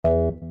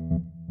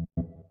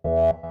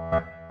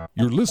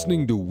You're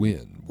listening to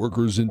WIN,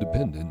 Workers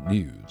Independent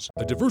News,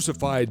 a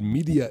diversified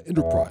media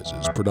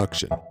enterprises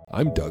production.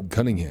 I'm Doug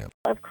Cunningham.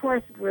 Of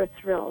course, we're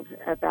thrilled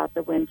about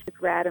the win. The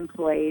Grad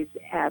employees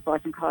at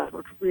Boston College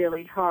worked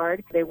really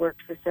hard. They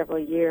worked for several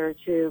years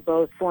to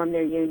both form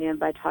their union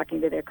by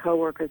talking to their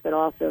coworkers, but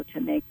also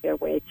to make their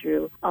way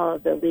through all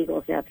of the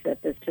legal steps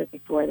that this took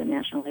before the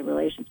National Labor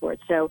Relations Board.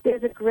 So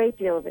there's a great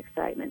deal of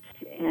excitement,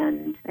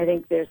 and I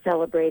think they're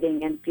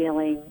celebrating and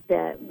feeling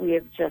that we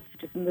have just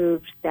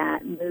moved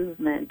that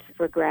movement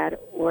for Grad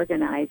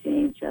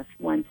organizing just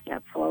one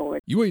step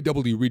forward.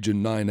 UAW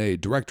Region 9A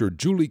Director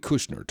Julie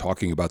Kushner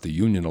talking about the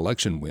union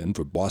election win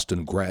for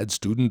Boston Grad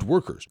student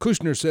workers.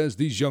 Kushner says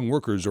these young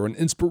workers are an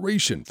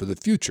inspiration for the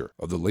future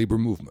of the labor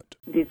movement.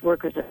 These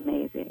workers are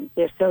amazing.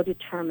 They're so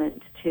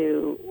determined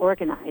to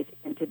organize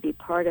and to be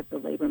part of the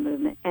labor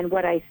movement. And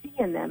what I see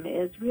in them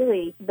is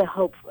really the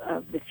hope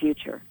of the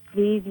future.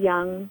 These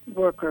young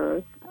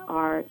workers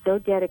are so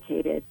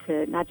dedicated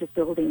to not just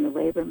building the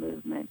labor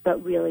movement,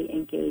 but really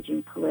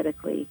engaging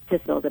politically to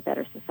build a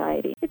better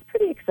society. It's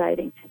pretty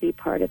exciting to be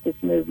part of this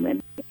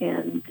movement,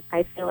 and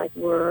I feel like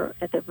we're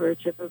at the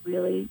verge of a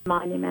really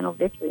monumental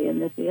victory in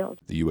this field.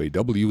 The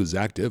UAW is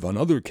active on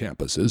other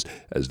campuses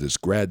as this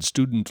grad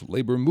student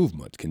labor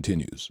movement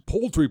continues.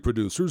 Poultry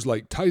producers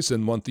like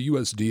Tyson want the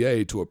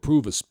USDA to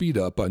approve a speed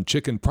up on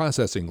chicken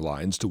processing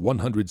lines to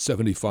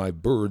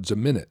 175 birds a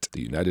minute.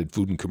 The United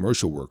Food and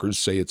Commercial Workers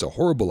say it's a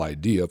horrible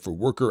idea for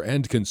worker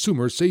and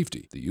consumer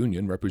safety. The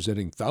union,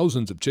 representing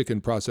thousands of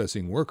chicken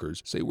processing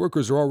workers, say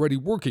workers are already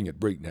working at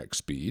breakneck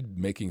speed,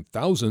 making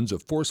thousands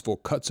of forceful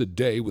cuts a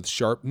day with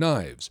sharp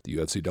knives. The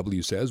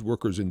UFCW says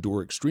workers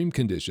endure extreme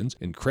conditions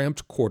in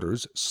cramped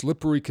quarters,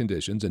 slippery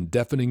conditions, and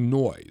deafening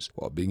noise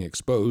while being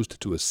exposed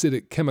to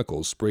acidic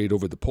chemicals sprayed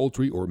over the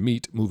poultry or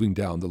meat moving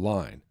down the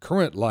line.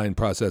 Current line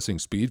processing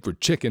speed for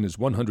chicken is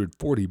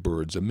 140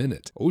 birds a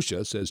minute.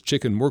 OSHA says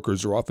chicken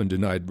workers are often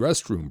denied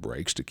restroom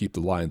breaks to keep the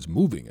lines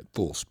moving at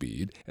full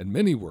speed, and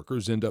many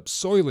workers end up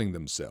soiling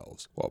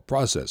themselves while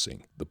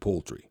processing the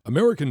poultry.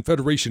 American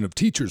Federation of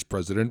Teachers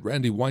President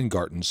Randi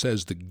Weingarten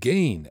says the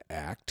GAIN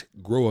Act,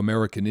 Grow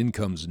American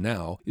Incomes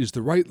Now, is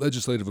the right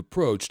legislative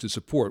approach to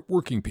support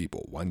working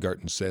people.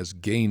 Weingarten says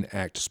GAIN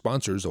Act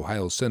sponsors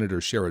Ohio Senator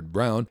Sherrod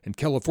Brown and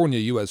California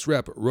U.S.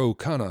 Rep. Ro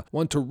Khanna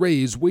want to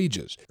raise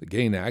wages. The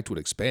GAIN Act would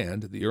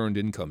expand the Earned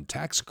Income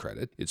Tax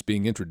Credit. It's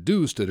being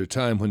introduced at a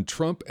time when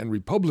Trump and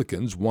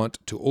Republicans want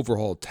to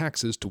overhaul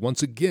taxes to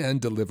once again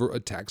deliver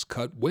a tax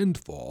cut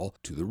windfall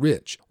to the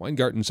rich.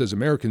 Weingarten says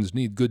Americans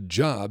need good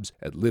jobs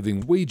at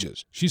living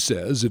wages. She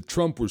says if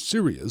Trump were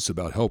serious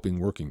about helping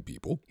working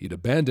people, he'd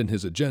abandon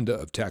his agenda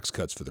of tax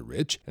cuts for the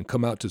rich and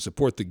come out to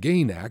support the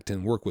GAIN Act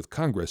and work with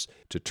Congress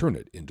to turn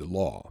it into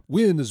law.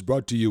 WIN is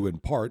brought to you in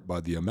part by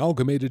the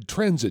Amalgamated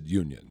Transit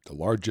Union, the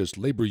largest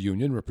labor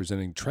union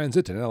representing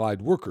transit and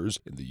allied workers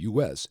in the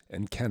U.S.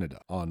 and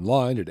Canada.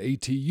 Online at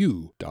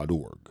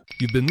atu.org.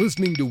 You've been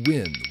listening to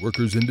WIN,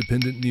 Workers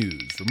Independent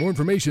News. For more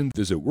information,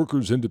 visit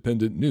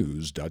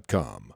workersindependentnews.com.